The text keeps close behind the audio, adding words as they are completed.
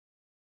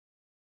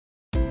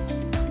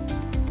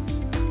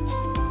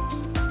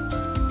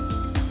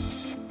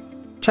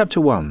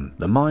Chapter 1.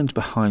 The Mind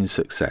Behind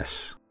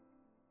Success.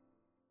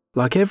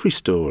 Like every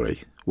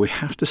story, we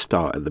have to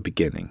start at the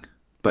beginning.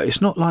 But it's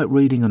not like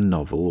reading a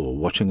novel or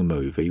watching a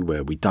movie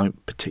where we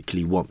don't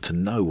particularly want to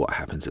know what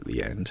happens at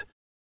the end.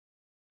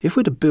 If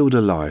we're to build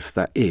a life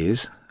that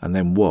is, and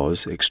then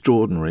was,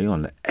 extraordinary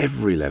on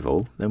every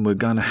level, then we're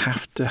going to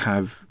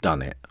have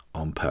done it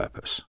on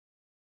purpose.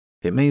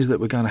 It means that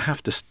we're going to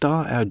have to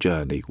start our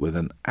journey with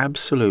an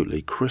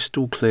absolutely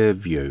crystal clear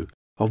view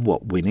of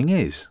what winning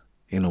is,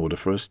 in order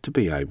for us to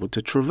be able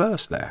to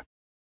traverse there.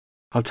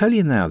 I'll tell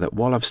you now that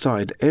while I've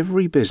started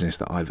every business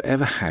that I've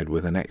ever had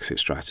with an exit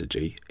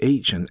strategy,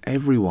 each and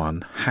every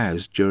one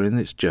has, during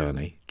its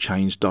journey,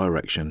 changed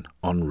direction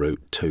en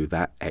route to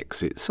that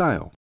exit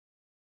sale.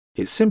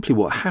 It's simply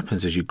what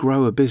happens as you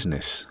grow a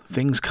business.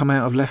 Things come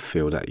out of left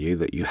field at you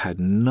that you had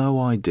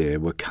no idea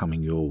were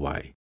coming your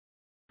way.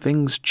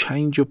 Things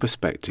change your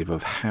perspective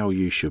of how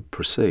you should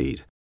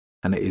proceed.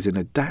 And it is in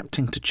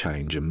adapting to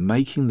change and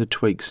making the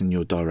tweaks in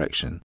your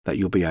direction that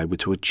you'll be able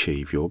to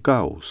achieve your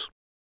goals.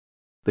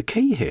 The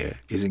key here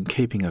is in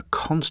keeping a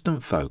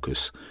constant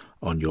focus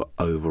on your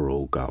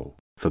overall goal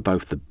for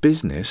both the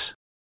business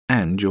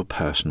and your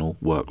personal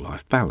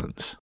work-life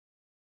balance.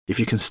 If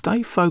you can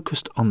stay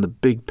focused on the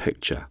big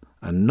picture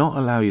and not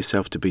allow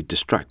yourself to be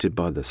distracted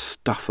by the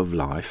stuff of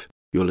life,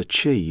 you'll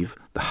achieve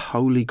the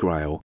holy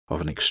grail of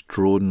an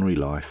extraordinary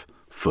life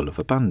full of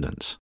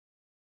abundance.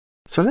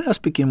 So let us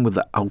begin with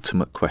the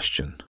ultimate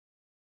question.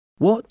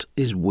 What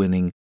is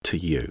winning to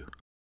you?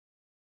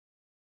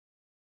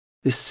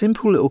 This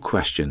simple little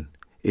question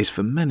is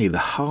for many the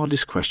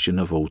hardest question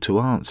of all to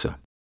answer.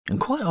 And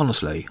quite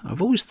honestly,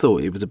 I've always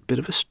thought it was a bit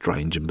of a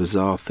strange and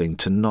bizarre thing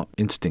to not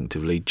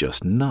instinctively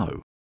just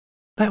know.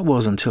 That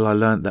was until I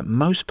learnt that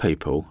most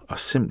people are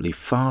simply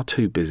far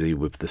too busy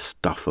with the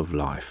stuff of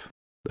life,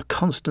 the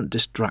constant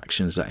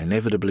distractions that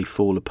inevitably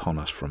fall upon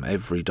us from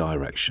every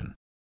direction,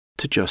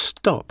 to just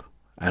stop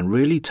and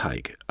really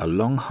take a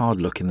long, hard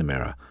look in the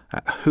mirror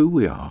at who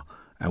we are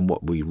and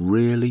what we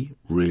really,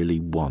 really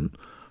want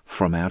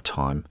from our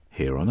time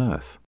here on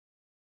Earth.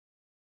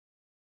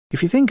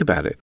 If you think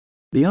about it,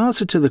 the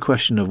answer to the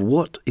question of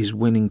what is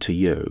winning to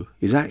you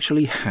is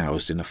actually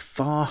housed in a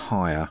far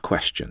higher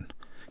question.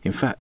 In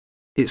fact,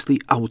 it's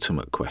the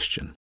ultimate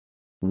question.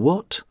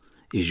 What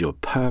is your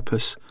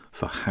purpose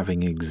for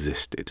having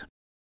existed?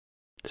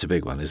 It's a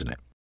big one, isn't it?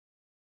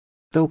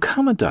 There'll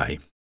come a day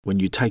when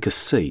you take a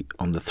seat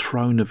on the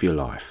throne of your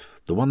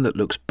life, the one that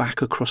looks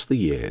back across the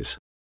years,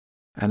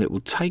 and it will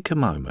take a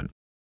moment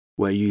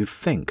where you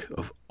think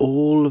of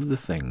all of the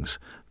things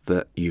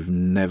that you've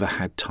never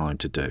had time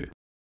to do,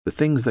 the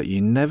things that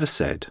you never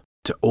said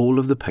to all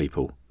of the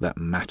people that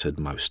mattered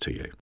most to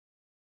you.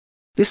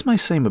 This may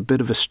seem a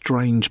bit of a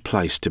strange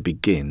place to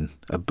begin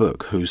a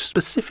book whose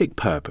specific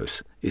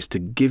purpose is to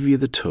give you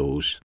the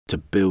tools to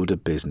build a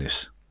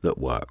business that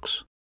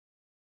works.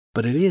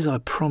 But it is, I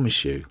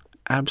promise you,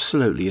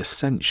 absolutely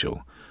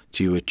essential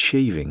to you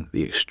achieving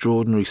the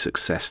extraordinary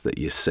success that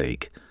you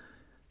seek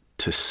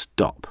to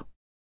stop.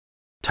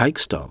 Take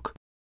stock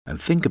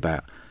and think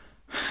about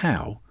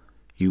how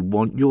you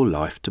want your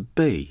life to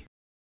be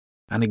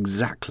and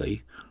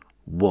exactly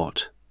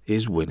what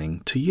is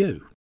winning to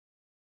you.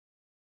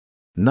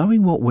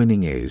 Knowing what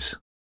winning is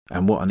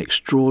and what an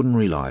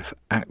extraordinary life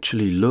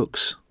actually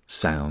looks,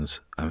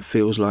 sounds and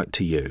feels like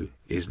to you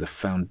is the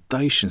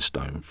foundation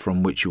stone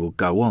from which you will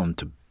go on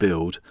to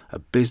build a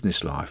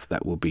business life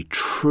that will be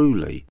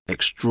truly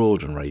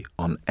extraordinary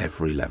on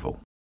every level.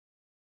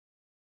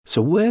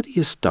 So where do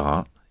you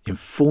start in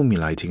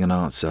formulating an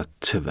answer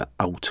to the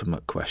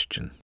ultimate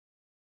question?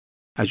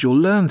 As you'll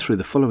learn through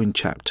the following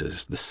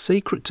chapters, the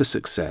secret to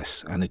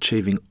success and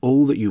achieving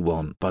all that you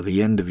want by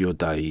the end of your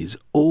day is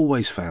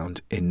always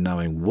found in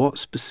knowing what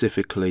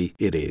specifically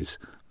it is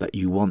that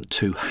you want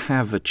to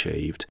have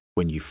achieved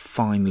when you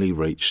finally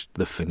reach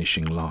the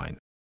finishing line.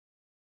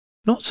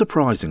 Not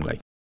surprisingly,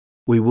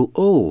 we will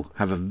all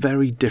have a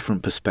very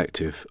different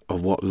perspective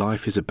of what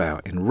life is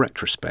about in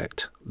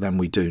retrospect than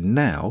we do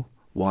now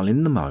while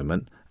in the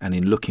moment and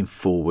in looking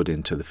forward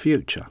into the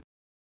future.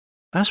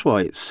 That's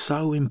why it's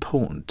so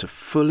important to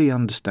fully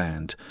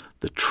understand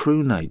the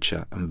true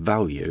nature and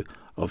value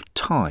of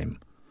time,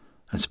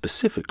 and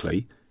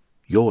specifically,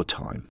 your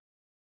time.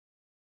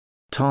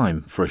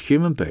 Time for a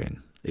human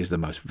being is the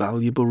most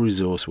valuable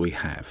resource we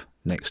have,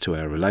 next to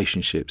our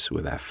relationships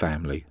with our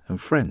family and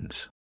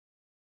friends.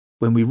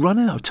 When we run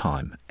out of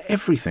time,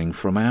 everything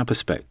from our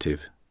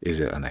perspective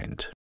is at an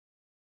end.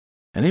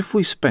 And if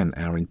we spent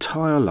our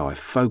entire life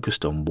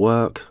focused on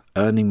work,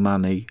 earning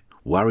money,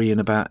 worrying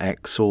about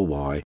X or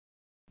Y,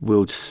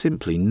 we'll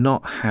simply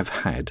not have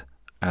had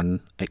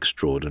an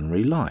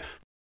extraordinary life.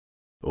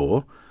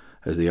 Or,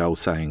 as the old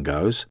saying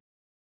goes,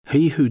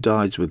 he who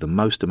dies with the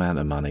most amount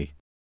of money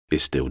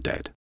is still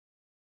dead.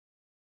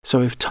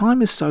 So if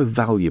time is so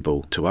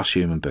valuable to us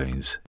human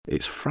beings,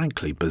 it's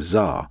frankly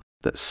bizarre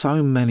that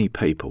so many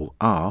people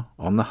are,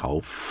 on the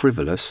whole,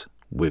 frivolous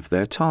with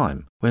their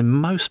time, when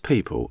most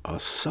people are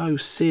so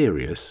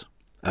serious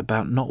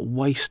about not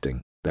wasting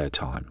their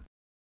time.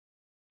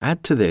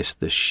 Add to this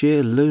the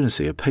sheer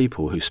lunacy of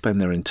people who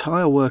spend their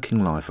entire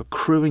working life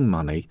accruing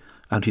money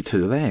only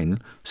to then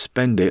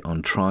spend it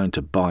on trying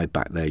to buy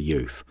back their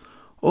youth,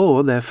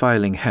 or their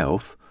failing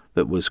health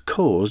that was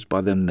caused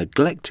by them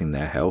neglecting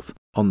their health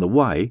on the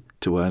way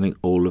to earning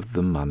all of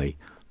the money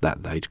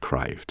that they'd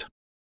craved.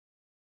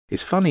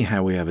 It's funny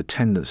how we have a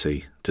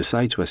tendency to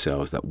say to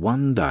ourselves that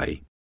one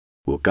day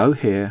we'll go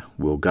here,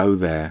 we'll go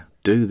there,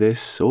 do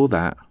this or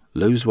that,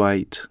 lose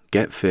weight,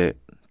 get fit,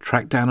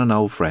 track down an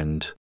old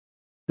friend,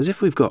 as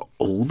if we've got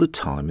all the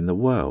time in the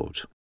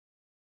world.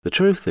 The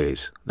truth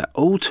is that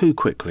all too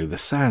quickly the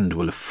sand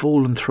will have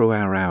fallen through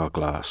our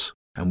hourglass,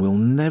 and we'll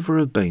never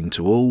have been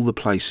to all the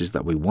places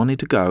that we wanted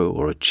to go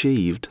or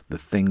achieved the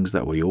things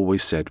that we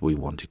always said we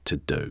wanted to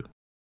do.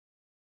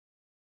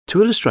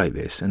 To illustrate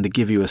this and to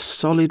give you a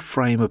solid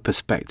frame of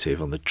perspective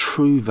on the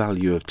true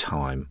value of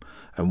time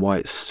and why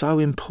it's so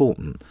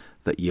important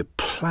that you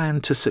plan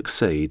to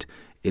succeed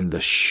in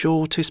the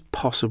shortest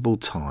possible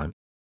time,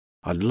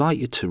 I'd like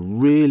you to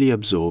really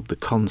absorb the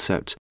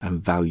concept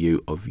and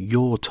value of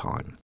your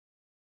time.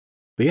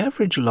 The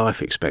average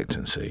life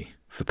expectancy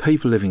for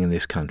people living in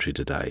this country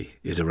today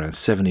is around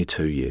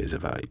 72 years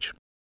of age.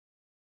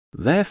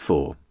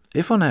 Therefore,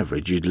 if on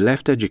average you'd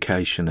left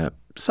education at,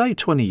 say,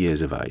 20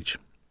 years of age,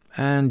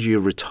 and you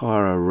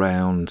retire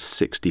around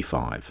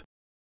 65,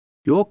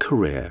 your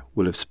career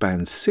will have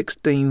spanned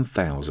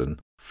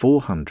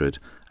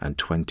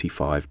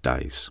 16,425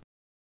 days.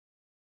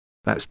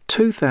 That's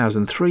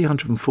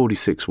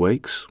 2,346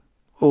 weeks,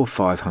 or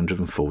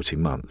 540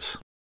 months.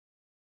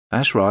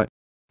 That's right,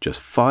 just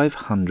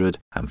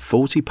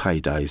 540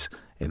 paydays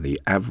in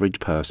the average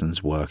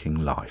person's working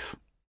life.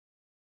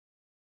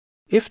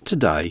 If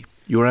today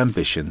your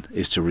ambition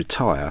is to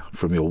retire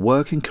from your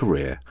working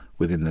career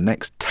within the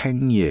next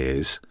 10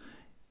 years,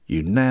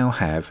 you now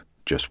have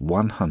just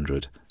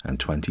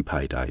 120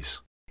 paydays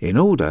in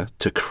order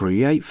to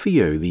create for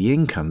you the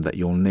income that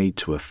you'll need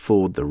to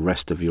afford the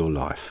rest of your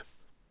life.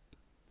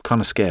 Kind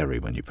of scary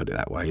when you put it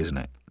that way, isn't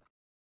it?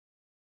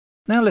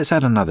 Now let's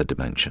add another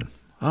dimension.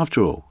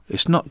 After all,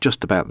 it's not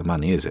just about the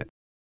money, is it?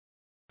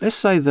 Let's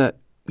say that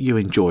you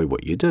enjoy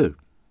what you do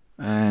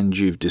and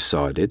you've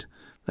decided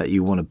that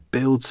you want to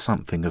build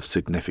something of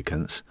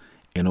significance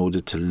in order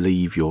to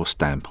leave your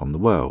stamp on the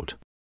world.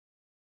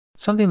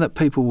 Something that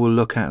people will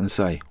look at and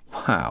say,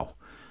 wow,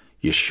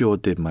 you sure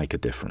did make a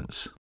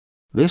difference.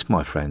 This,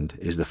 my friend,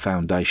 is the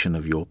foundation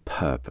of your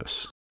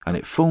purpose, and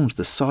it forms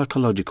the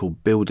psychological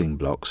building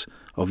blocks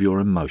of your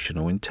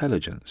emotional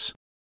intelligence.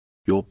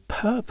 Your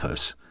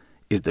purpose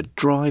is the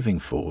driving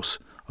force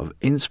of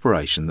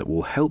inspiration that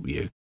will help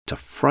you to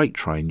freight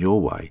train your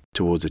way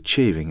towards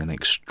achieving an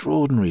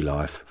extraordinary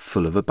life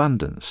full of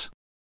abundance.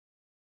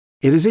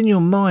 It is in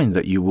your mind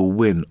that you will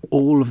win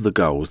all of the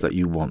goals that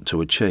you want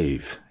to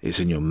achieve. It's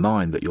in your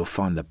mind that you'll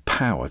find the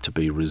power to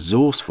be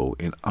resourceful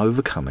in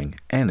overcoming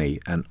any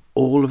and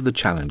all of the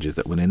challenges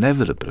that will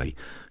inevitably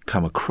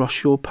come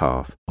across your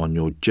path on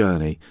your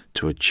journey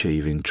to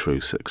achieving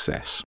true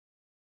success.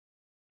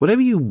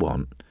 Whatever you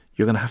want,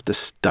 you're going to have to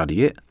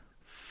study it,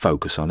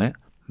 focus on it,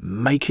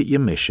 make it your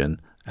mission,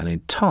 and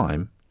in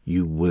time,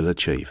 you will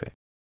achieve it.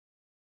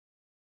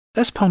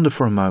 Let's ponder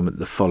for a moment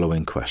the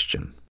following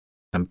question,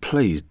 and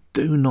please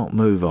do not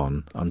move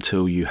on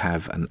until you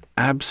have an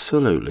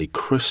absolutely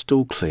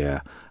crystal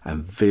clear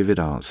and vivid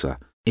answer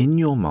in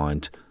your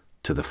mind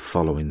to the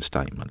following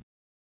statement.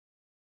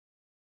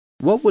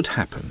 What would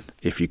happen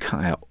if you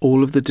cut out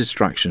all of the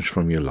distractions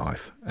from your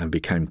life and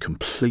became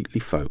completely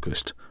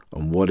focused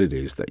on what it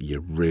is that you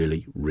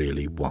really,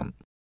 really want?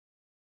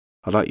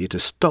 I'd like you to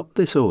stop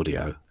this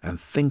audio and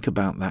think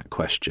about that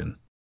question,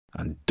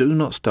 and do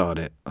not start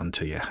it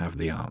until you have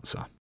the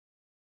answer.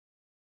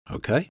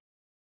 Okay?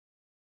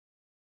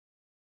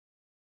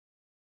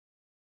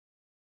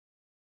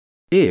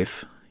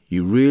 If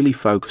you really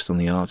focused on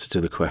the answer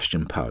to the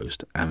question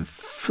posed and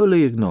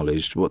fully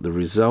acknowledged what the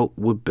result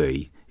would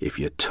be if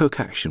you took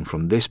action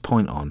from this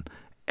point on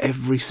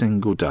every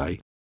single day,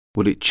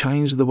 would it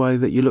change the way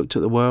that you looked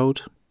at the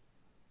world?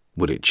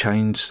 Would it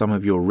change some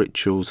of your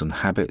rituals and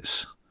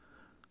habits?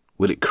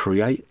 Would it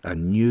create a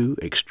new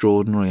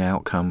extraordinary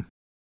outcome?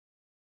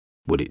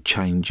 Would it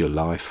change your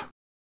life?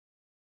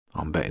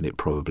 I'm betting it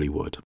probably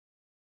would.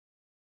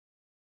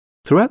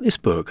 Throughout this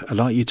book, I'd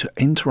like you to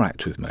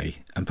interact with me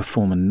and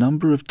perform a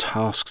number of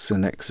tasks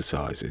and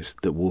exercises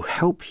that will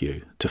help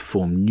you to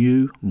form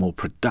new, more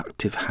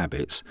productive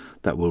habits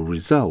that will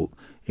result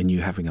in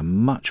you having a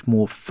much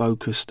more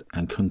focused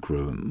and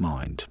congruent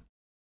mind.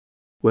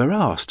 Where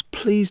asked,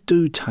 please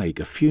do take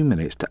a few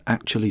minutes to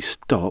actually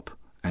stop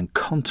and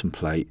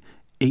contemplate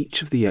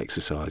each of the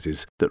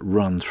exercises that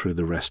run through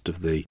the rest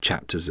of the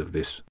chapters of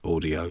this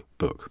audio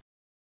book.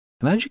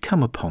 And as you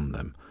come upon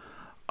them,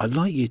 I'd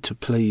like you to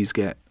please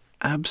get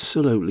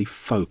absolutely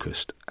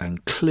focused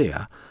and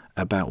clear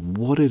about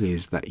what it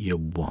is that you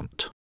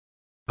want.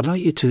 I'd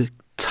like you to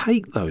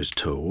take those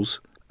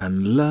tools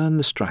and learn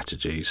the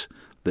strategies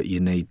that you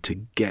need to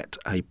get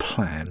a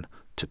plan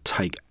to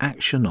take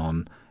action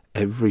on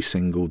every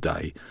single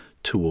day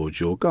towards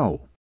your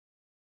goal.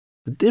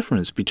 The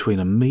difference between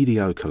a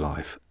mediocre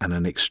life and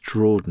an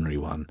extraordinary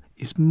one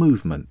is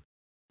movement,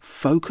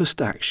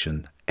 focused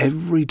action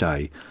every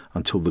day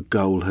until the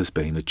goal has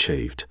been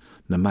achieved,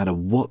 no matter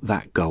what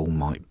that goal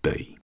might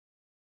be.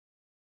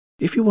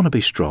 If you want to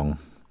be strong,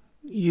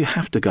 you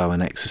have to go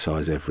and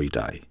exercise every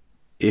day.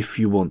 If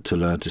you want to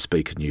learn to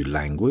speak a new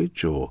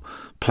language or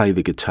play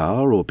the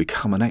guitar or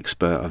become an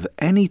expert of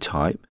any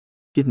type,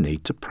 you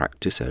need to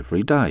practice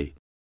every day.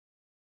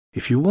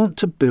 If you want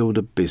to build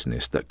a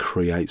business that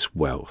creates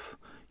wealth,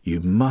 you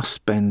must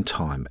spend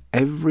time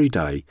every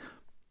day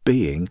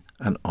being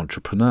an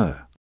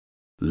entrepreneur,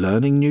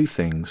 learning new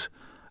things,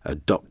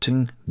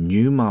 adopting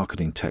new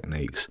marketing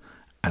techniques,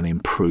 and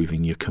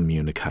improving your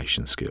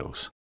communication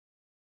skills.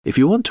 If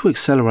you want to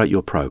accelerate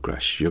your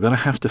progress, you're going to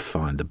have to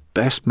find the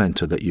best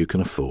mentor that you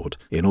can afford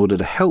in order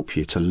to help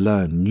you to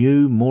learn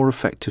new, more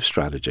effective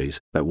strategies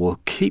that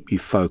will keep you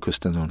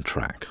focused and on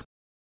track.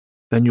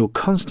 Then you'll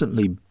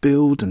constantly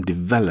build and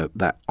develop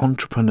that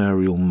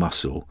entrepreneurial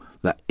muscle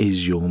that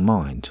is your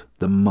mind,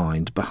 the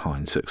mind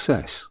behind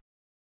success.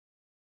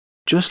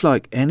 Just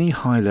like any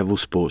high-level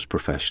sports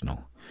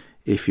professional,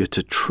 if you're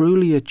to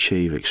truly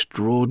achieve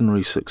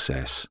extraordinary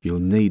success, you'll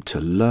need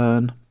to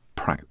learn,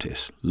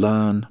 practice,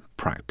 learn,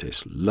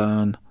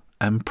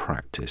 and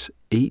practice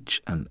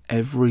each and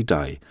every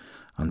day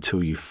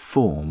until you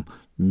form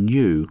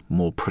new,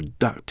 more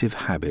productive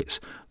habits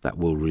that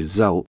will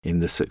result in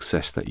the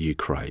success that you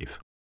crave.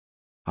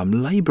 I'm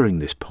labouring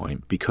this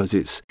point because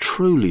it's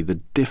truly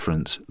the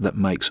difference that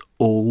makes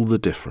all the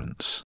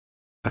difference.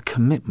 A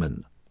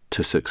commitment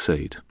to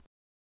succeed.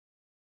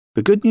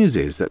 The good news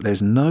is that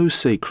there's no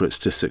secrets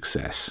to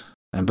success,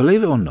 and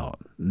believe it or not,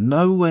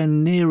 nowhere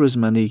near as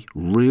many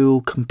real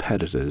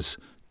competitors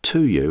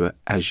to you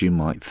as you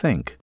might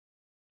think.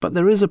 But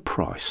there is a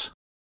price,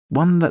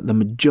 one that the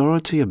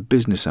majority of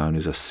business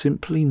owners are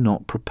simply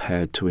not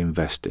prepared to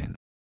invest in.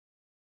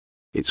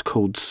 It's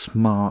called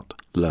smart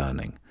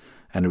learning,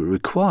 and it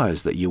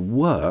requires that you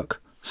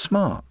work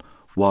smart,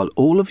 while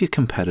all of your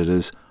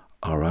competitors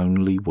are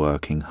only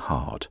working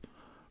hard.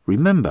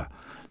 Remember,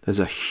 there's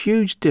a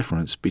huge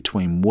difference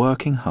between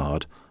working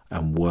hard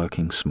and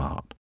working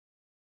smart.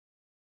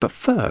 But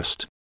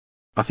first,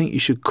 I think you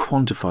should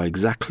quantify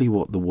exactly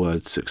what the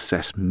word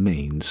success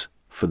means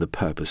for the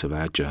purpose of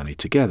our journey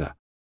together,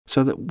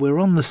 so that we're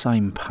on the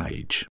same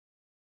page.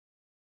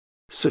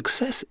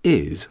 Success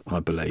is, I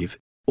believe,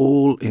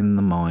 all in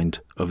the mind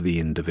of the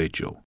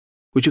individual,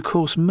 which of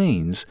course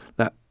means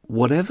that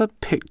whatever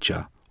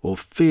picture or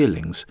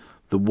feelings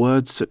the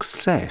word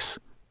success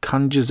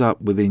conjures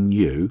up within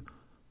you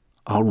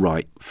are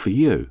right for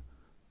you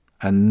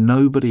and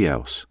nobody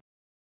else.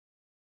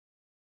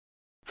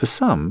 For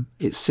some,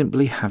 it's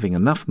simply having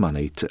enough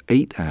money to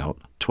eat out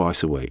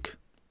twice a week.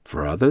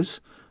 For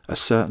others, a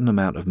certain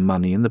amount of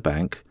money in the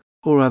bank,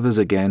 or others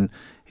again,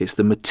 it's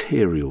the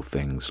material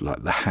things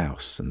like the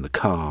house and the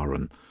car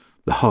and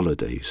the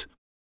holidays.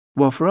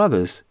 While for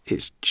others,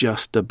 it's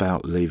just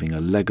about leaving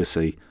a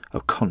legacy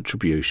of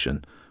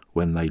contribution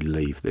when they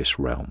leave this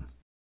realm.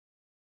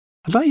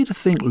 I'd like you to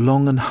think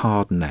long and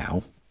hard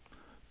now,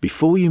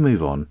 before you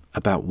move on,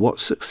 about what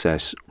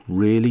success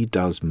really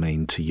does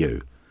mean to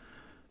you.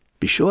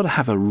 Be sure to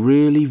have a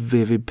really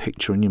vivid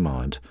picture in your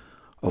mind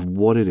of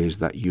what it is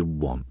that you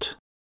want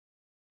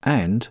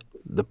and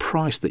the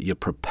price that you're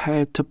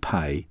prepared to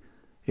pay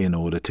in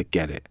order to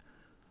get it.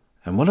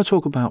 And when I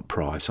talk about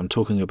price, I'm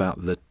talking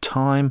about the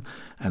time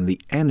and the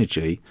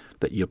energy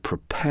that you're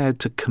prepared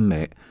to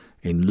commit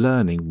in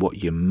learning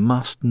what you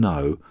must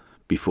know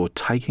before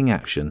taking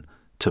action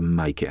to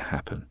make it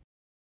happen.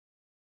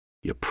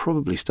 You're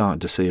probably starting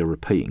to see a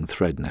repeating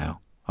thread now,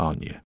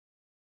 aren't you?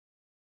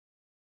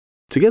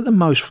 To get the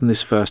most from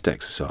this first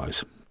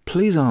exercise,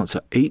 please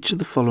answer each of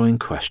the following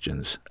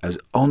questions as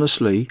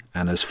honestly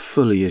and as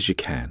fully as you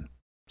can,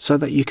 so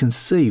that you can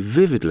see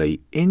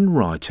vividly in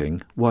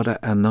writing what at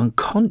an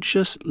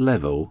unconscious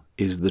level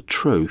is the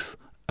truth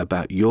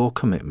about your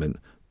commitment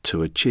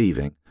to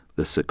achieving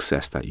the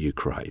success that you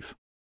crave.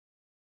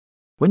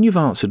 When you've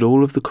answered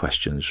all of the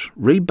questions,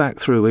 read back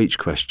through each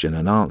question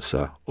and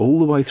answer all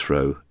the way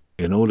through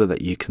in order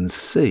that you can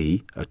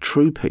see a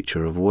true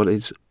picture of what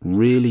is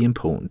really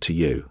important to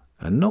you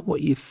and not what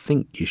you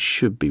think you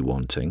should be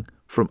wanting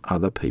from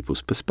other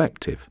people's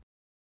perspective.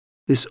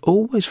 This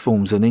always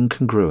forms an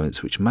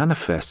incongruence which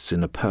manifests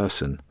in a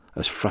person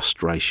as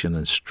frustration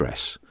and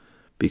stress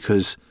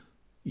because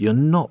you're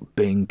not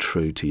being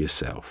true to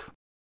yourself.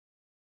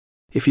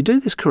 If you do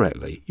this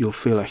correctly, you'll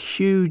feel a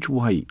huge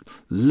weight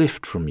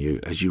lift from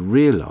you as you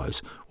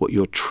realise what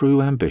your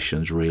true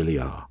ambitions really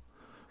are,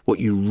 what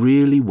you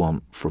really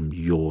want from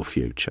your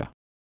future.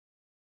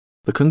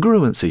 The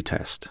congruency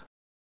test.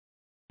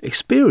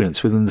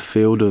 Experience within the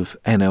field of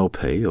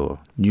NLP, or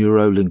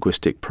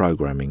neuro-linguistic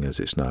programming as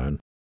it's known,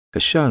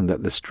 has shown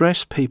that the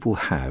stress people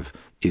have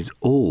is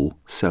all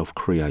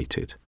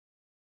self-created.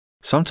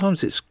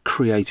 Sometimes it's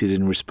created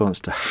in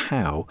response to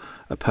how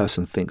a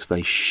person thinks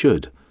they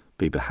should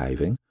be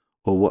behaving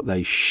or what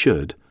they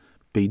should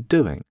be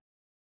doing.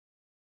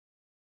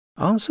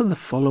 Answer the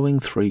following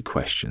 3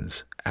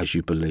 questions as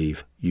you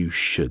believe you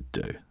should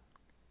do.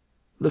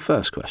 The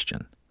first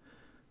question: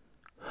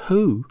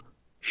 who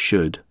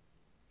should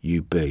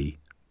you be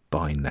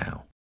by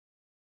now?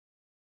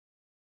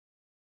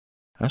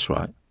 That's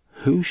right.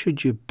 Who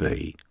should you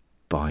be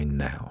by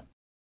now?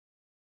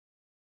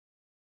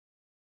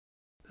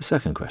 The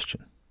second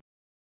question: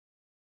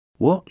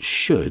 what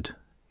should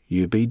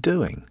you be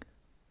doing?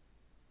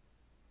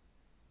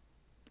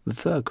 The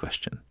third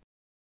question: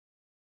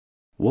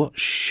 what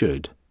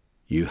should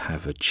you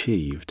have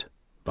achieved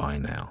by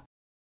now?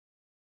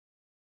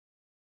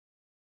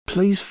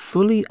 Please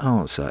fully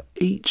answer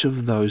each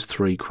of those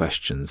three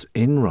questions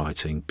in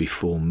writing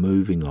before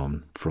moving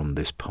on from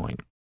this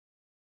point.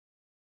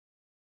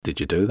 Did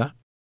you do that?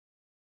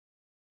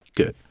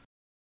 Good.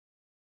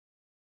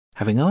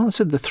 Having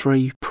answered the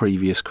three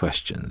previous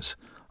questions,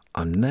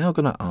 I'm now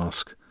going to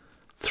ask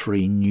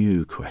three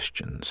new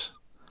questions.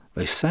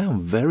 They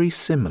sound very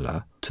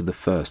similar to the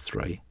first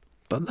three,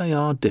 but they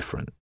are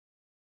different.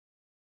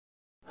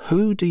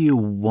 Who do you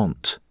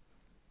want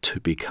to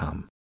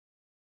become?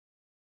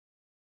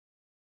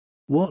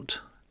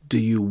 What do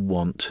you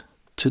want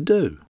to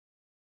do?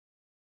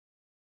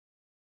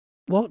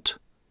 What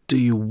do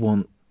you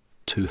want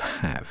to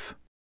have?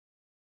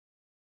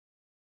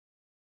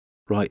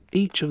 Write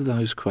each of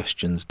those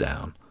questions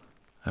down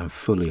and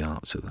fully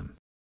answer them.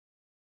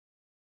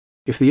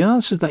 If the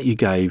answers that you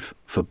gave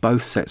for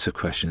both sets of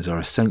questions are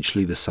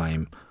essentially the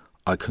same,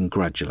 I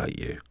congratulate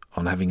you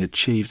on having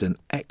achieved an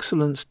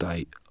excellent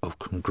state of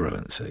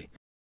congruency.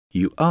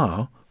 You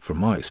are, from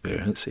my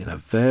experience, in a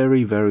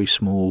very, very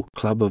small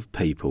club of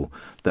people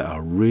that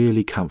are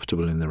really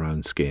comfortable in their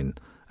own skin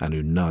and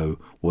who know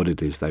what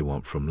it is they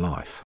want from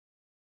life.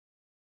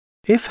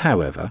 If,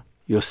 however,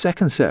 your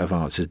second set of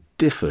answers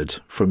differed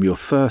from your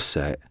first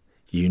set,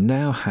 you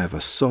now have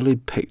a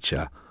solid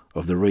picture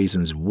of the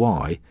reasons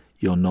why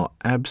you're not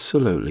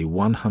absolutely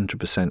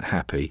 100%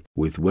 happy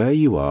with where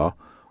you are,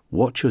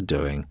 what you're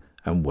doing,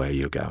 and where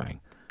you're going.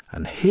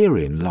 And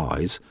herein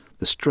lies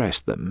the stress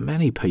that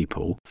many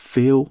people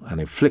feel and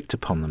inflict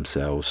upon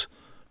themselves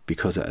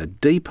because at a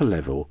deeper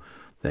level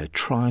they're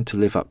trying to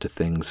live up to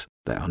things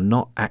that are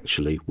not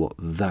actually what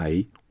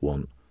they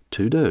want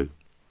to do.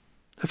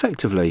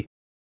 Effectively,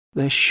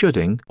 they're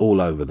shoulding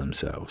all over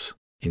themselves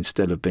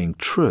instead of being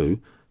true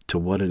to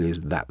what it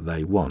is that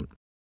they want.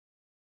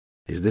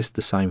 Is this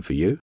the same for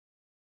you?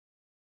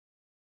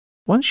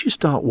 Once you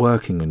start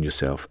working on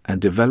yourself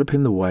and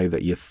developing the way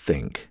that you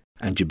think,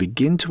 and you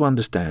begin to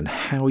understand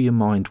how your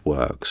mind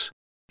works,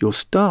 you'll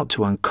start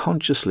to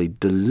unconsciously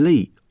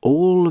delete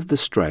all of the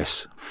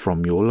stress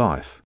from your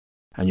life,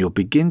 and you'll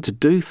begin to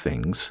do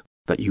things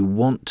that you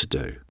want to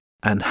do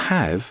and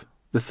have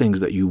the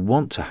things that you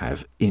want to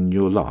have in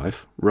your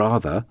life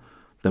rather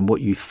than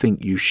what you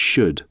think you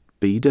should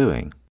be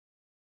doing.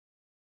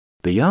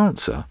 The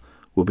answer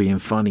will be in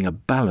finding a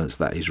balance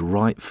that is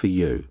right for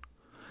you,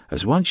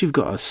 as once you've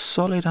got a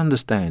solid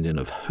understanding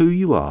of who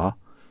you are,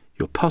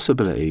 your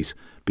possibilities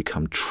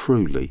become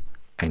truly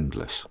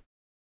endless.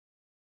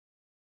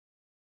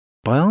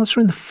 By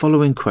answering the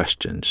following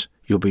questions,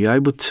 you'll be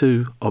able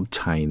to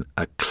obtain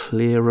a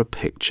clearer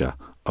picture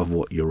of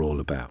what you're all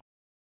about.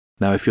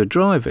 Now, if you're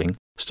driving,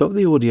 stop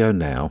the audio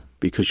now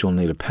because you'll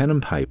need a pen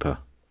and paper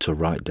to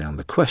write down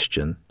the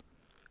question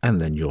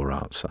and then your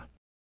answer.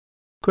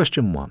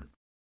 Question 1.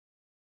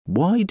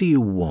 Why do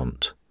you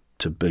want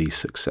to be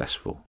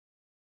successful?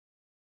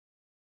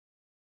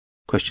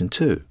 Question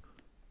 2.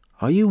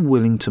 Are you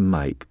willing to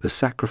make the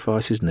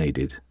sacrifices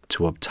needed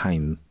to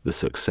obtain the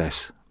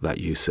success that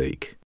you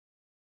seek?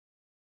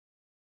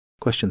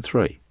 Question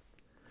 3.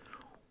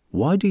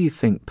 Why do you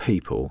think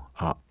people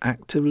are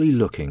actively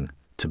looking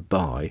to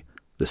buy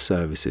the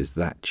services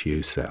that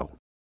you sell?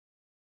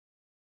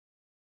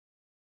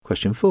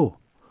 Question 4.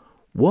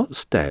 What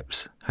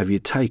steps have you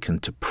taken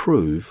to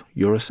prove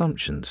your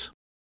assumptions?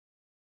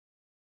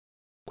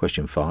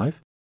 Question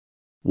 5.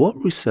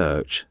 What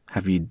research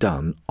have you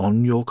done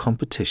on your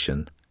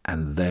competition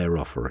and their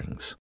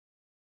offerings?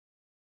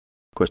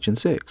 Question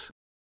 6.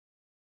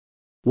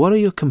 What are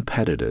your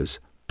competitors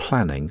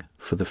planning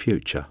for the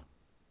future?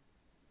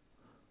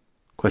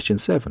 Question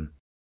 7.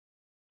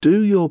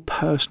 Do your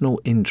personal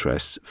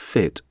interests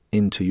fit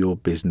into your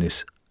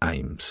business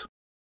aims?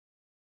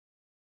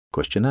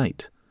 Question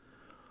 8.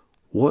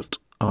 What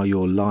are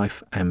your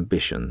life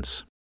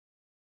ambitions?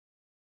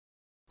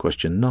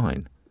 Question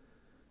 9.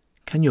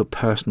 Can your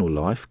personal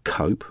life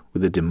cope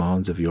with the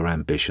demands of your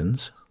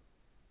ambitions?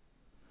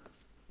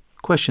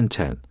 Question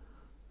 10.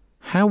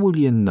 How will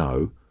you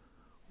know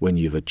when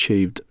you've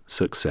achieved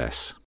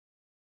success?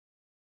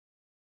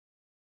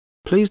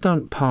 Please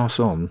don't pass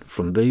on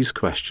from these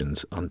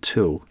questions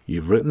until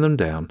you've written them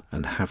down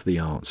and have the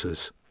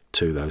answers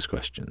to those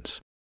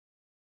questions.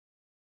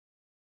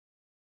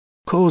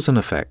 Cause and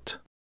effect.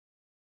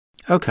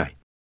 Okay,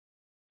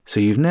 so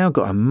you've now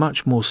got a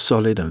much more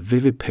solid and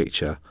vivid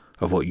picture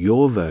of what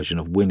your version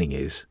of winning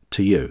is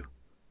to you,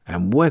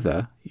 and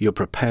whether you're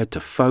prepared to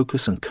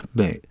focus and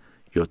commit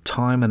your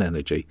time and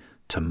energy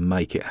to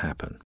make it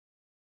happen.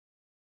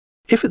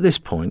 If at this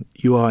point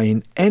you are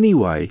in any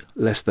way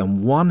less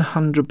than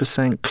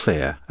 100%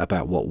 clear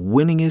about what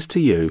winning is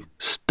to you,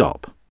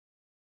 stop.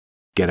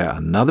 Get out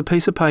another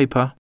piece of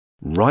paper,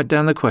 write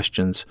down the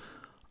questions,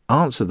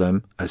 answer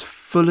them as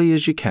fully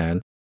as you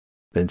can,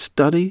 then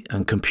study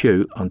and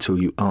compute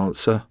until you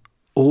answer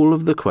all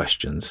of the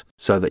questions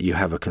so that you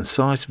have a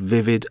concise,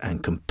 vivid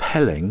and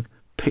compelling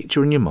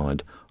picture in your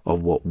mind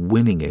of what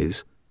winning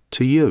is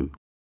to you.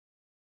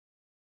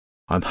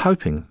 I'm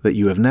hoping that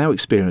you have now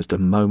experienced a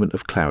moment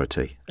of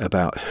clarity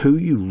about who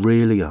you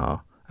really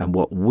are and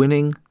what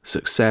winning,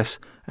 success,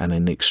 and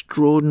an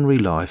extraordinary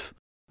life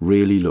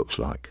really looks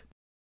like.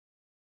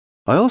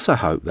 I also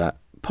hope that,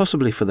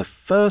 possibly for the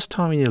first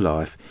time in your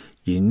life,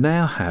 you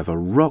now have a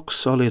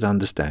rock-solid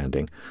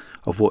understanding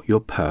of what your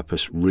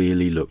purpose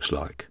really looks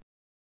like.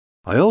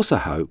 I also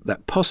hope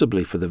that,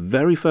 possibly for the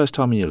very first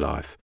time in your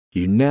life,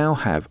 you now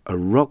have a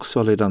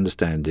rock-solid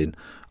understanding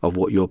of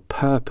what your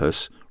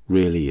purpose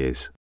really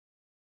is.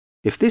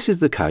 If this is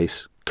the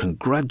case,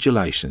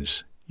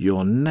 congratulations,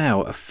 you're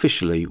now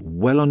officially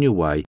well on your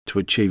way to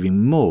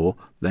achieving more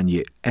than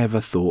you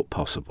ever thought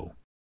possible.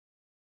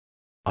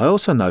 I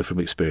also know from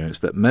experience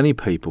that many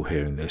people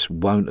hearing this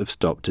won't have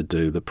stopped to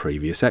do the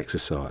previous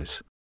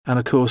exercise. And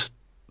of course,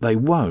 they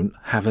won't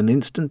have an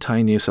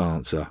instantaneous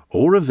answer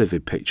or a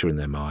vivid picture in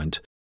their mind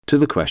to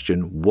the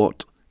question,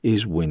 what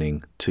is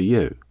winning to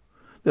you?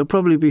 They'll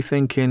probably be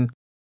thinking,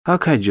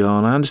 okay,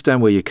 John, I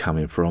understand where you're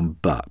coming from,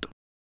 but,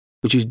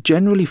 which is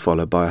generally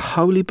followed by a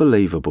wholly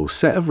believable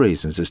set of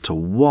reasons as to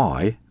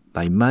why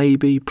they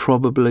maybe,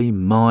 probably,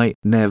 might,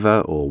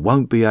 never, or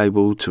won't be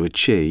able to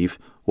achieve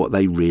what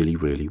they really,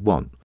 really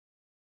want.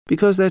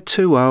 Because they're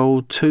too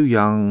old, too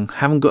young,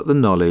 haven't got the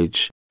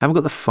knowledge, haven't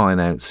got the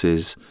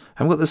finances,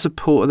 haven't got the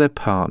support of their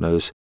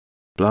partners,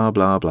 blah,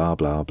 blah, blah,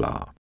 blah,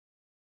 blah.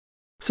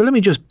 So let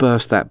me just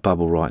burst that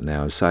bubble right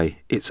now and say,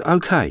 it's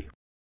okay.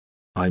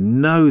 I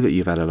know that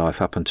you've had a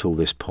life up until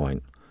this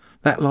point.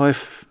 That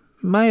life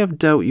may have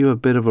dealt you a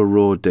bit of a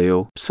raw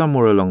deal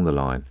somewhere along the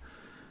line,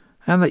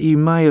 and that you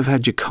may have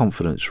had your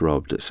confidence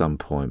robbed at some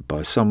point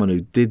by someone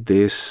who did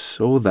this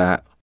or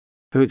that,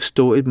 who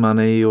extorted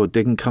money or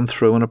didn't come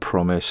through on a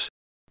promise,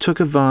 took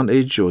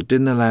advantage or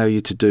didn't allow you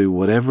to do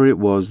whatever it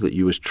was that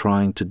you was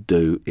trying to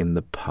do in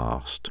the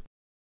past.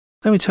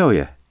 Let me tell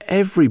you,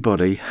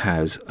 everybody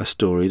has a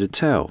story to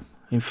tell.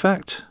 In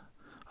fact,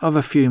 I've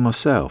a few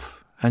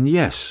myself, and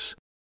yes,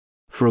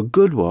 for a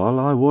good while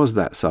I was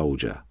that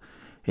soldier,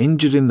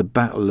 injured in the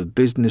battle of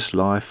business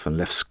life and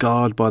left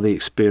scarred by the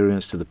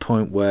experience to the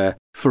point where,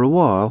 for a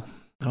while,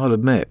 I'll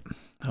admit,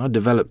 I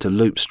developed a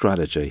loop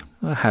strategy,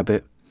 a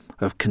habit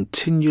of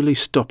continually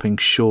stopping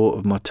short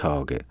of my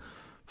target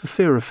for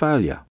fear of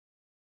failure.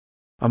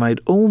 I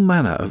made all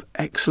manner of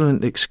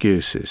excellent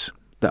excuses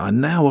that I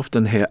now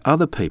often hear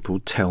other people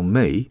tell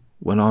me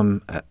when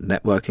I'm at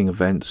networking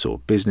events or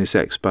business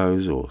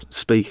expos or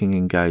speaking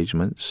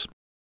engagements.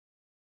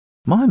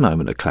 My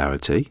moment of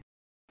clarity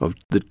of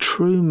the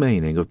true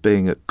meaning of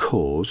being at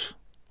cause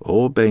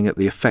or being at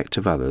the effect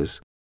of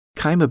others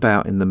came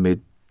about in the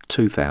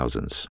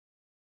mid-2000s.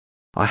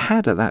 I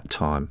had at that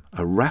time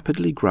a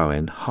rapidly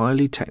growing,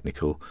 highly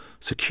technical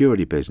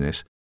security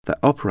business that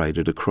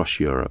operated across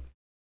Europe,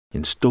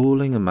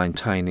 installing and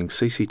maintaining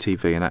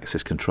CCTV and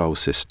access control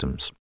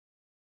systems.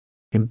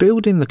 In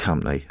building the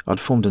company, I'd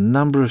formed a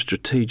number of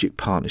strategic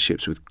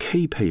partnerships with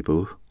key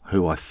people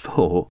who I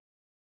thought,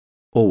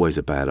 always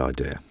a bad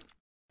idea,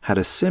 had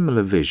a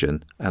similar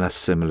vision and a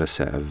similar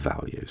set of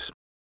values.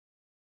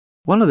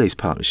 One of these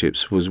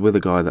partnerships was with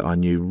a guy that I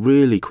knew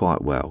really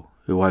quite well,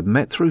 who I'd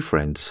met through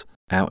friends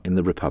out in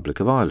the Republic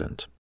of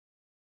Ireland.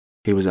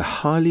 He was a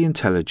highly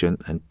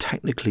intelligent and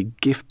technically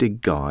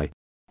gifted guy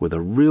with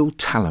a real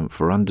talent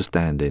for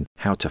understanding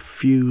how to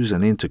fuse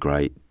and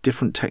integrate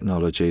different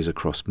technologies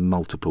across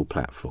multiple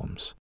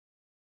platforms.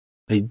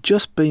 He'd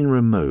just been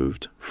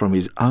removed from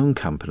his own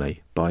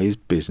company by his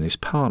business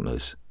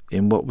partners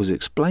in what was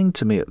explained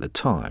to me at the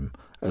time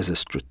as a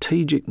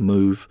strategic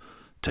move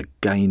to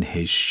gain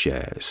his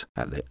shares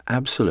at the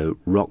absolute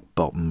rock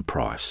bottom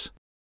price,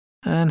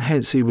 and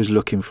hence he was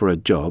looking for a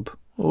job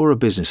or a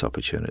business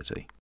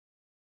opportunity.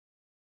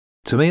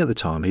 To me at the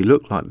time, he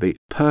looked like the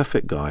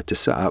perfect guy to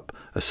set up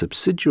a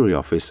subsidiary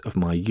office of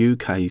my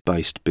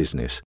UK-based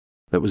business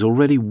that was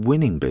already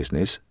winning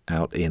business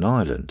out in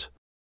Ireland.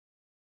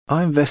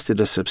 I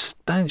invested a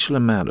substantial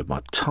amount of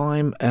my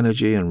time,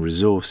 energy and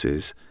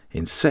resources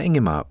in setting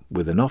him up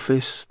with an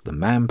office, the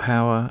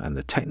manpower and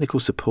the technical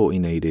support he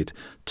needed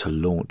to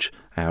launch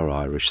our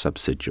Irish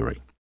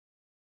subsidiary.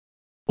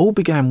 All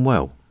began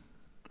well.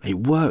 He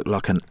worked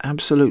like an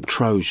absolute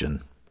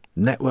Trojan,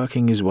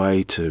 networking his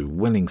way to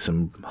winning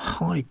some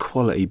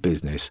high-quality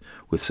business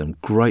with some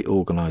great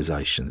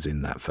organisations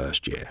in that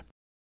first year.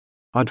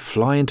 I'd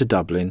fly into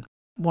Dublin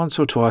once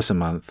or twice a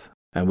month,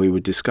 and we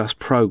would discuss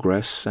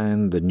progress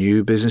and the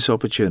new business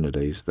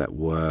opportunities that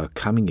were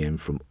coming in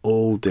from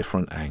all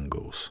different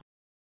angles.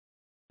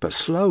 But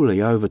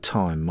slowly over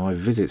time, my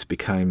visits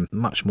became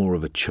much more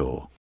of a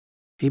chore.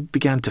 He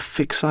began to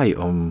fixate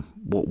on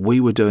what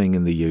we were doing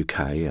in the UK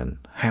and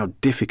how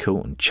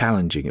difficult and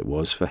challenging it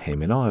was for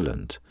him in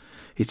Ireland.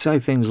 He'd say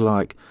things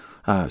like,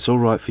 it's all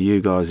right for you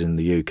guys in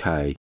the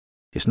UK,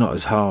 it's not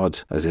as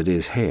hard as it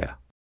is here,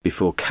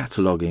 before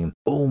cataloguing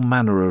all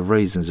manner of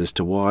reasons as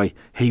to why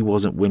he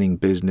wasn't winning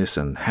business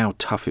and how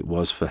tough it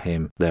was for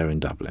him there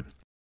in Dublin.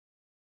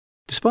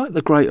 Despite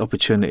the great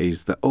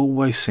opportunities that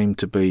always seemed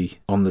to be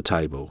on the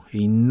table,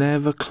 he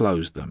never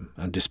closed them,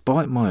 and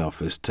despite my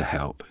offers to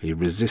help, he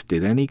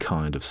resisted any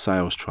kind of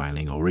sales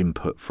training or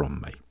input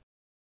from me.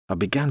 I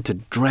began to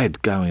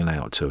dread going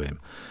out to him,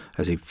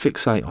 as he'd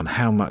fixate on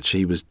how much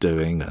he was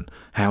doing and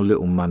how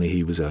little money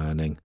he was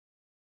earning.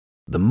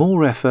 The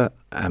more effort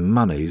and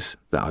monies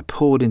that I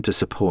poured into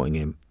supporting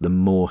him, the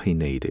more he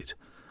needed,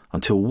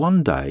 until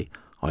one day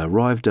I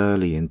arrived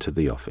early into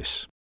the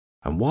office.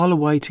 And while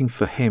awaiting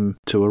for him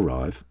to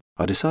arrive,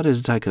 I decided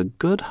to take a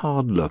good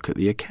hard look at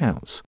the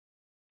accounts,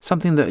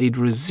 something that he'd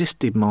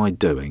resisted my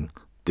doing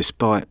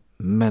despite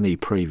many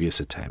previous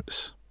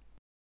attempts.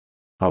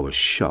 I was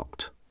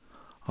shocked.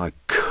 I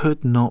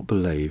could not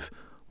believe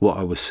what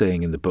I was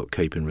seeing in the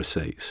bookkeeping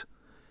receipts.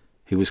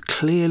 He was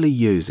clearly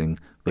using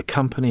the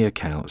company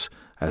accounts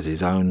as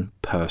his own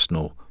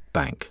personal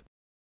bank.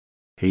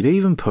 He'd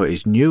even put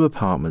his new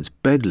apartment's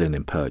bed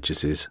linen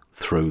purchases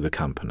through the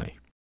company.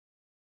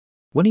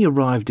 When he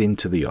arrived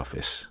into the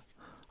office,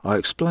 I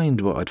explained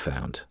what I'd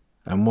found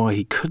and why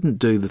he couldn't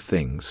do the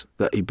things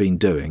that he'd been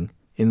doing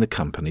in the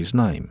company's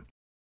name.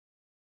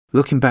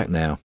 Looking back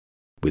now,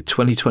 with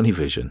 2020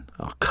 vision,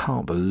 I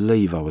can't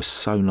believe I was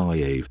so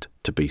naive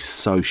to be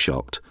so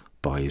shocked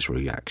by his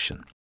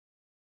reaction.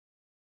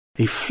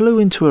 He flew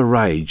into a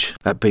rage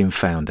at being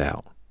found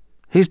out.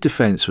 His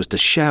defence was to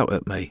shout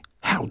at me,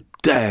 "How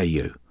dare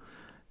you!"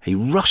 He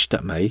rushed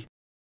at me.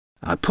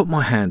 I put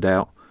my hand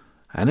out,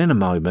 and in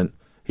a moment,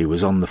 he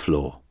was on the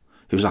floor.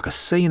 It was like a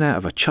scene out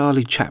of a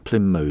Charlie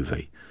Chaplin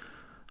movie.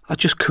 I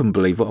just couldn't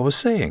believe what I was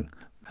seeing.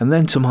 And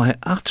then to my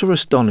utter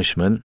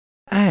astonishment,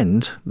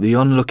 and the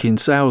onlooking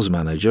sales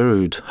manager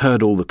who'd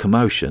heard all the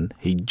commotion,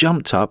 he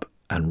jumped up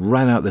and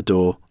ran out the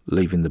door,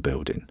 leaving the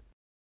building.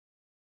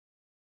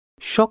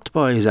 Shocked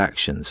by his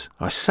actions,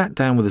 I sat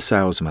down with the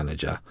sales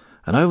manager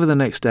and over the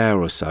next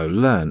hour or so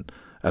learnt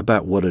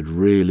about what had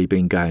really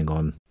been going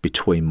on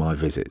between my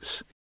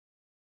visits.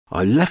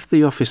 I left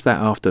the office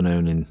that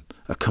afternoon in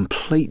a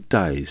complete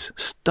daze,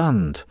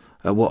 stunned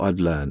at what I'd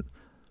learnt,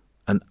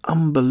 and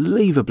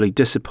unbelievably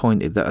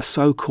disappointed that a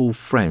so-called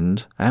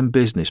friend and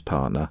business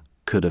partner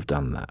could have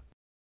done that.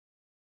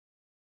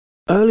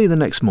 Early the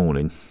next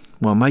morning,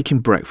 while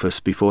making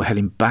breakfast before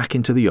heading back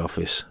into the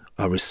office,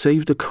 I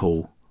received a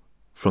call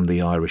from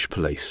the Irish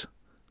police.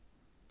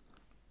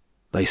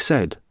 They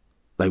said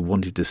they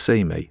wanted to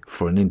see me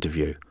for an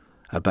interview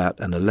about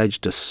an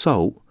alleged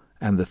assault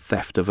and the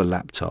theft of a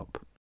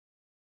laptop.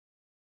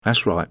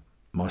 That's right,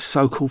 my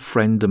so-called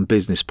friend and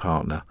business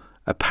partner,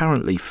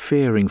 apparently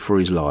fearing for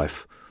his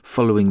life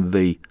following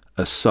the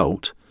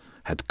assault,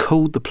 had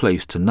called the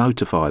police to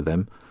notify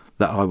them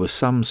that I was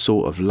some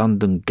sort of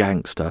London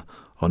gangster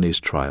on his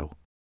trail.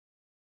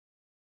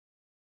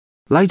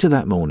 Later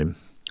that morning,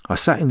 I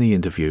sat in the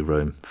interview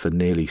room for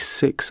nearly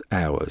 6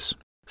 hours,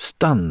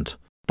 stunned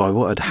by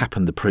what had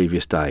happened the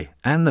previous day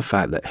and the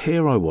fact that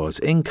here I was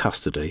in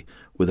custody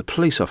with a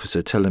police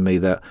officer telling me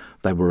that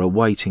they were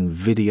awaiting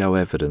video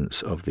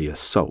evidence of the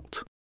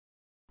assault,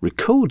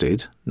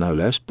 recorded, no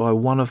less, by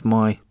one of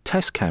my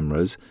test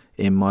cameras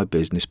in my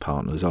business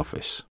partner's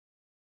office.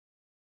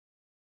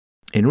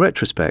 In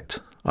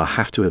retrospect, I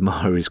have to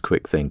admire his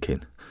quick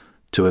thinking.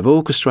 To have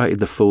orchestrated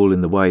the fall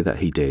in the way that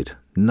he did,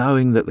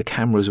 knowing that the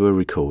cameras were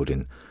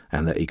recording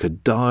and that he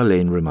could dial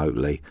in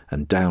remotely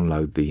and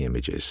download the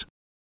images.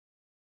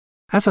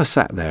 As I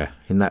sat there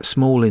in that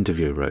small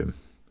interview room,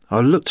 I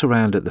looked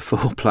around at the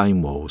 4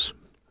 plain walls,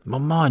 my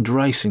mind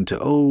racing to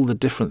all the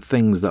different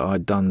things that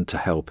I'd done to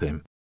help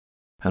him,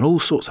 and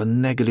all sorts of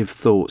negative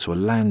thoughts were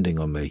landing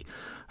on me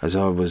as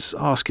I was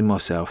asking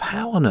myself,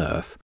 how on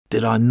earth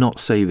did I not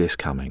see this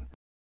coming?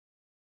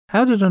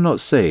 How did I not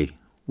see,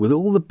 with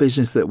all the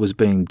business that was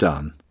being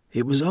done,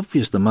 it was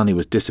obvious the money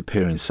was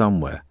disappearing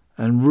somewhere,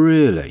 and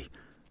really,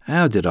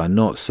 how did I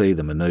not see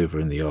the manoeuvre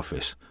in the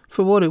office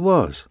for what it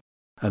was?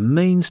 A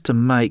means to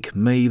make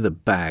me the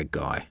bad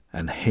guy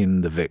and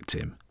him the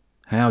victim.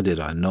 How did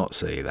I not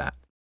see that?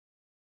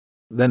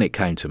 Then it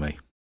came to me.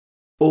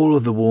 All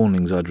of the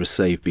warnings I'd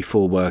received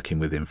before working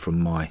with him from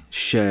my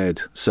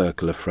shared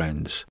circle of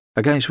friends,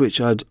 against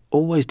which I'd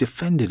always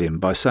defended him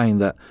by saying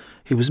that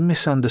he was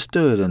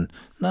misunderstood and,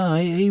 no,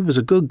 he was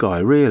a good guy,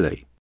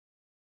 really.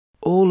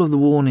 All of the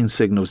warning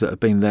signals that had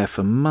been there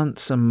for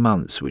months and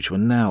months, which were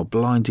now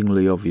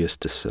blindingly obvious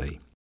to see.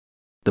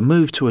 The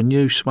move to a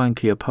new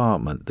swanky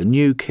apartment, the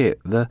new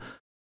kit,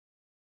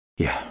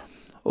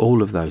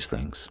 all of those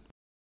things.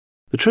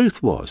 The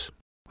truth was,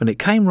 when it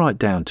came right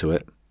down to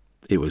it,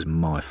 it was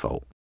my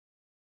fault.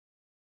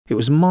 It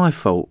was my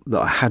fault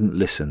that I hadn't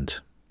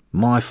listened,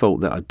 my fault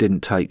that I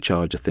didn't take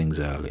charge of things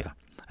earlier,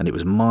 and it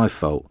was my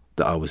fault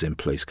that I was in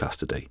police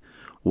custody,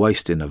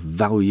 wasting a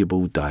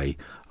valuable day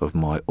of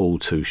my all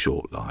too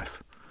short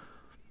life.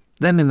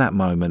 Then in that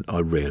moment I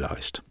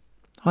realised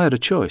I had a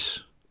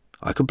choice.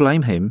 I could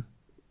blame him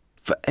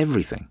for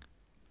everything,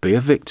 be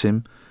a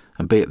victim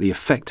and be at the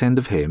effect end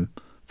of him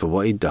for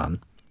what he'd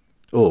done,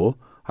 or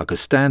I could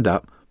stand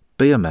up,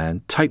 be a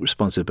man, take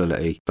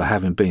responsibility for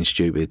having been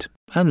stupid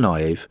and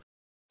naive,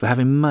 for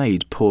having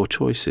made poor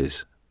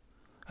choices,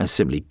 and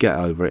simply get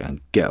over it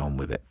and get on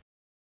with it.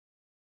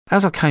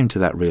 As I came to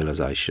that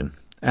realisation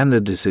and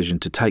the decision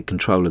to take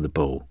control of the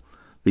ball,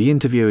 the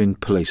interviewing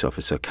police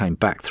officer came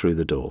back through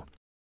the door.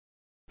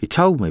 He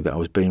told me that I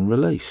was being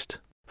released,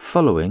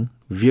 following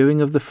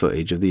viewing of the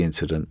footage of the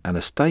incident and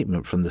a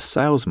statement from the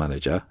sales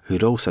manager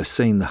who'd also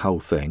seen the whole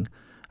thing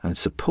and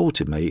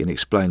supported me in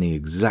explaining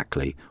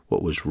exactly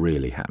what was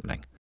really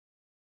happening.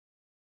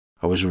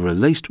 I was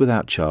released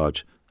without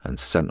charge and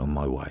sent on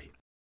my way.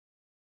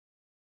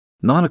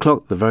 9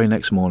 o'clock the very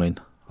next morning,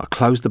 I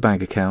closed the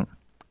bank account,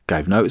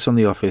 gave notice on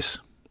the office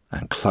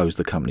and closed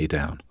the company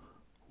down,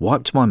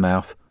 wiped my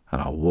mouth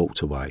and I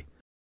walked away.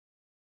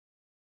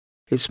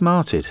 It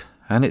smarted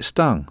and it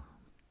stung,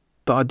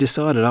 but I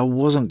decided I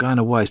wasn't going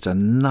to waste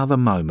another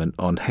moment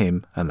on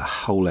him and the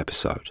whole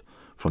episode.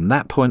 From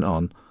that point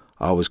on,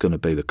 I was going to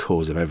be the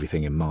cause of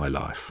everything in my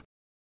life.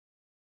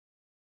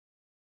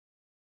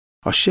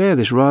 I share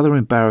this rather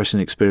embarrassing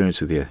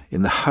experience with you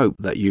in the hope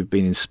that you've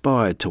been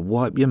inspired to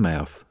wipe your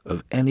mouth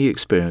of any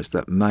experience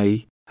that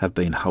may have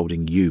been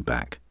holding you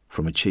back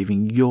from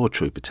achieving your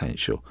true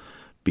potential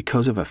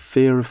because of a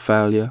fear of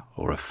failure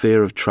or a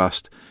fear of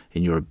trust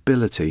in your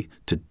ability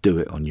to do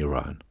it on your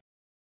own.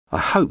 I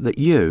hope that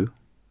you,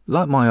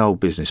 like my old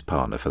business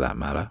partner for that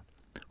matter,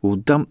 will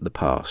dump the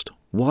past,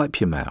 wipe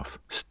your mouth,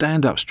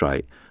 stand up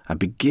straight and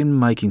begin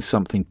making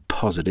something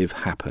positive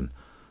happen.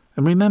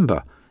 And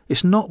remember,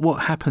 it's not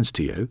what happens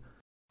to you,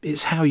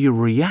 it's how you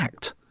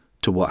react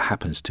to what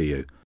happens to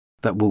you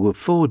that will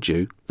afford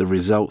you the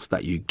results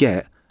that you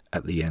get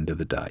at the end of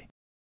the day.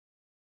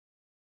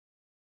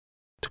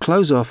 To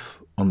close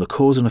off on the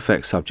cause and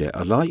effect subject,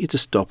 I'd like you to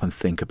stop and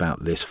think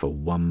about this for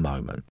one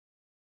moment.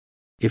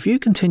 If you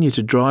continue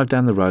to drive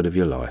down the road of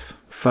your life,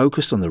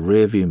 focused on the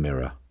rearview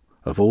mirror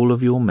of all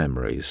of your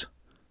memories,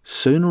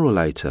 sooner or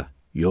later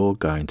you're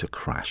going to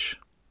crash.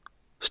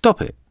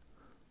 Stop it.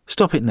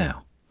 Stop it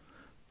now.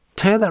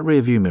 Tear that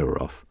rearview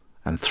mirror off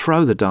and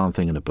throw the darn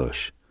thing in a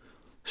bush.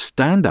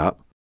 Stand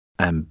up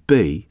and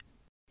be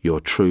your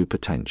true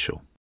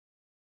potential.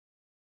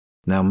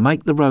 Now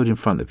make the road in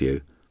front of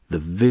you the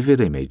vivid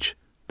image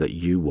that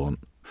you want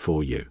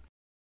for you.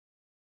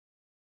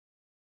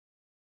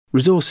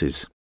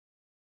 Resources.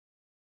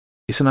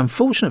 It's an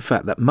unfortunate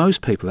fact that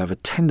most people have a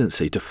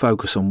tendency to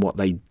focus on what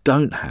they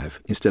don't have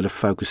instead of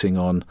focusing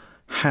on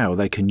how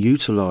they can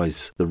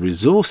utilise the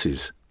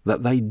resources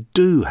that they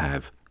do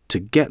have to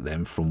get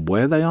them from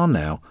where they are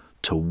now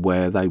to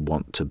where they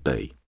want to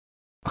be.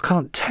 I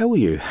can't tell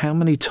you how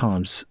many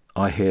times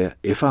I hear,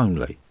 if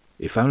only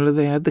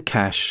they had the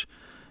cash,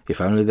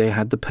 if only they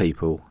had the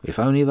people, if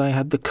only they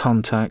had the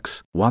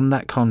contacts, won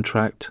that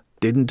contract,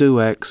 didn't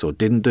do X or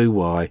didn't do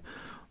Y,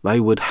 they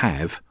would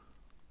have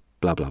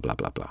blah, blah, blah,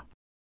 blah, blah.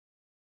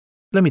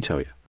 Let me tell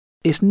you,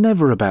 it's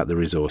never about the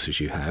resources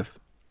you have.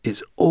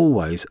 It's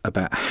always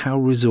about how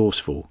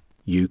resourceful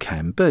you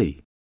can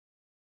be.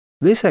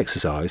 This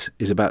exercise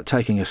is about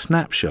taking a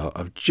snapshot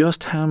of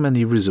just how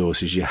many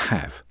resources you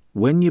have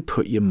when you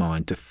put your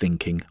mind to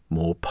thinking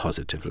more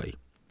positively.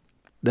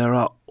 There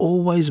are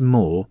always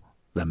more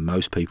than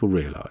most people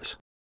realise.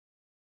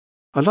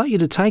 I'd like you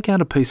to take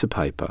out a piece of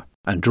paper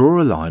and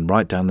draw a line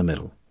right down the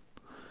middle.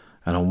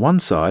 And on one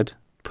side,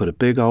 put a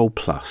big old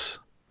plus,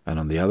 and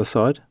on the other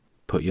side,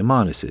 put your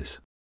minuses.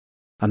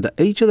 Under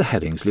each of the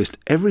headings, list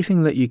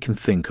everything that you can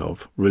think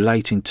of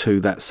relating to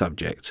that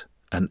subject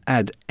and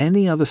add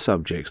any other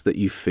subjects that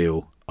you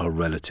feel are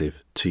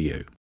relative to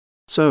you.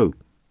 So,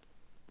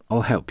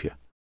 I'll help you.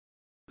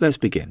 Let's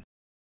begin.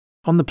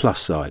 On the plus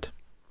side,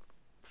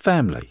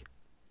 family,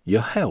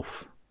 your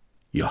health,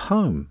 your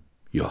home,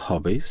 your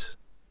hobbies,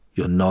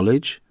 your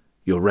knowledge,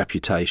 your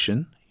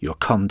reputation, your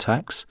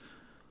contacts,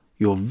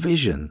 your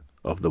vision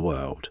of the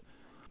world,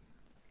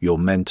 your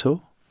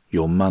mentor,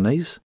 your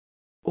monies.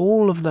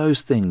 All of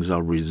those things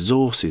are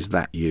resources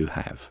that you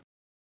have.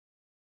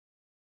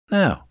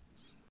 Now,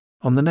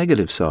 on the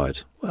negative side,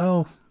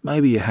 well,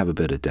 maybe you have a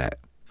bit of debt.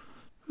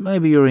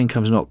 Maybe your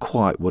income's not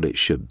quite what it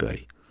should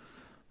be.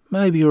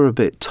 Maybe you're a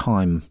bit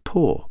time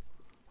poor,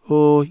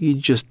 or you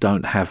just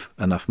don't have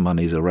enough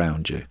monies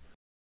around you.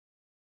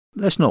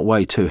 Let's not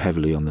weigh too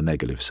heavily on the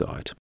negative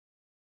side.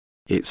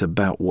 It's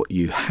about what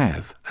you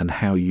have and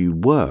how you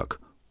work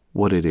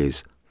what it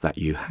is that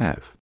you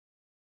have.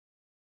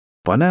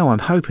 By now I'm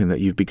hoping that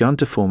you've begun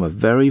to form a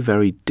very,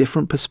 very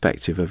different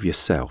perspective of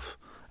yourself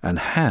and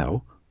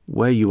how,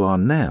 where you are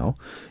now,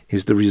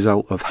 is the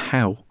result of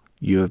how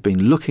you have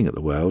been looking at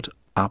the world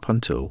up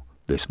until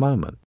this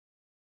moment.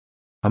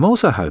 I'm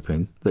also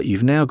hoping that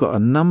you've now got a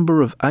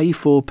number of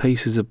A4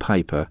 pieces of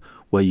paper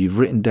where you've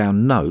written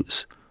down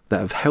notes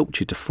that have helped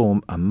you to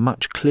form a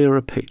much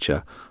clearer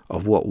picture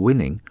of what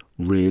winning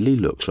really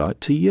looks like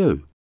to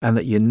you. and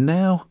that you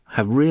now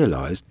have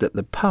realised that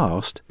the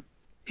past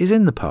is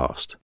in the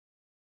past.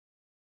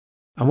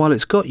 And while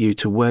it's got you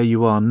to where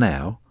you are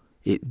now,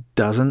 it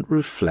doesn't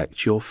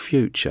reflect your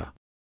future.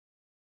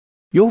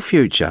 Your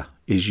future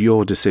is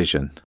your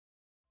decision.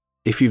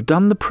 If you've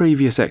done the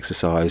previous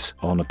exercise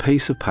on a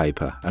piece of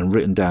paper and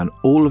written down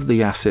all of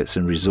the assets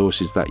and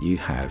resources that you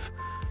have,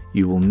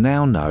 you will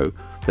now know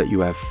that you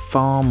have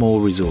far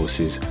more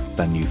resources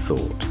than you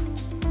thought.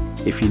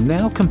 If you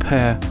now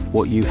compare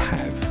what you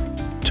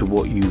have to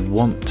what you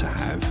want to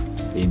have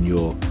in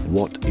your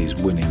What is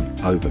Winning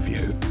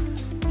overview,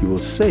 you will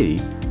see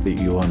that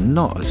you are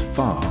not as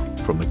far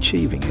from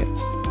achieving it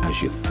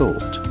as you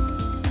thought.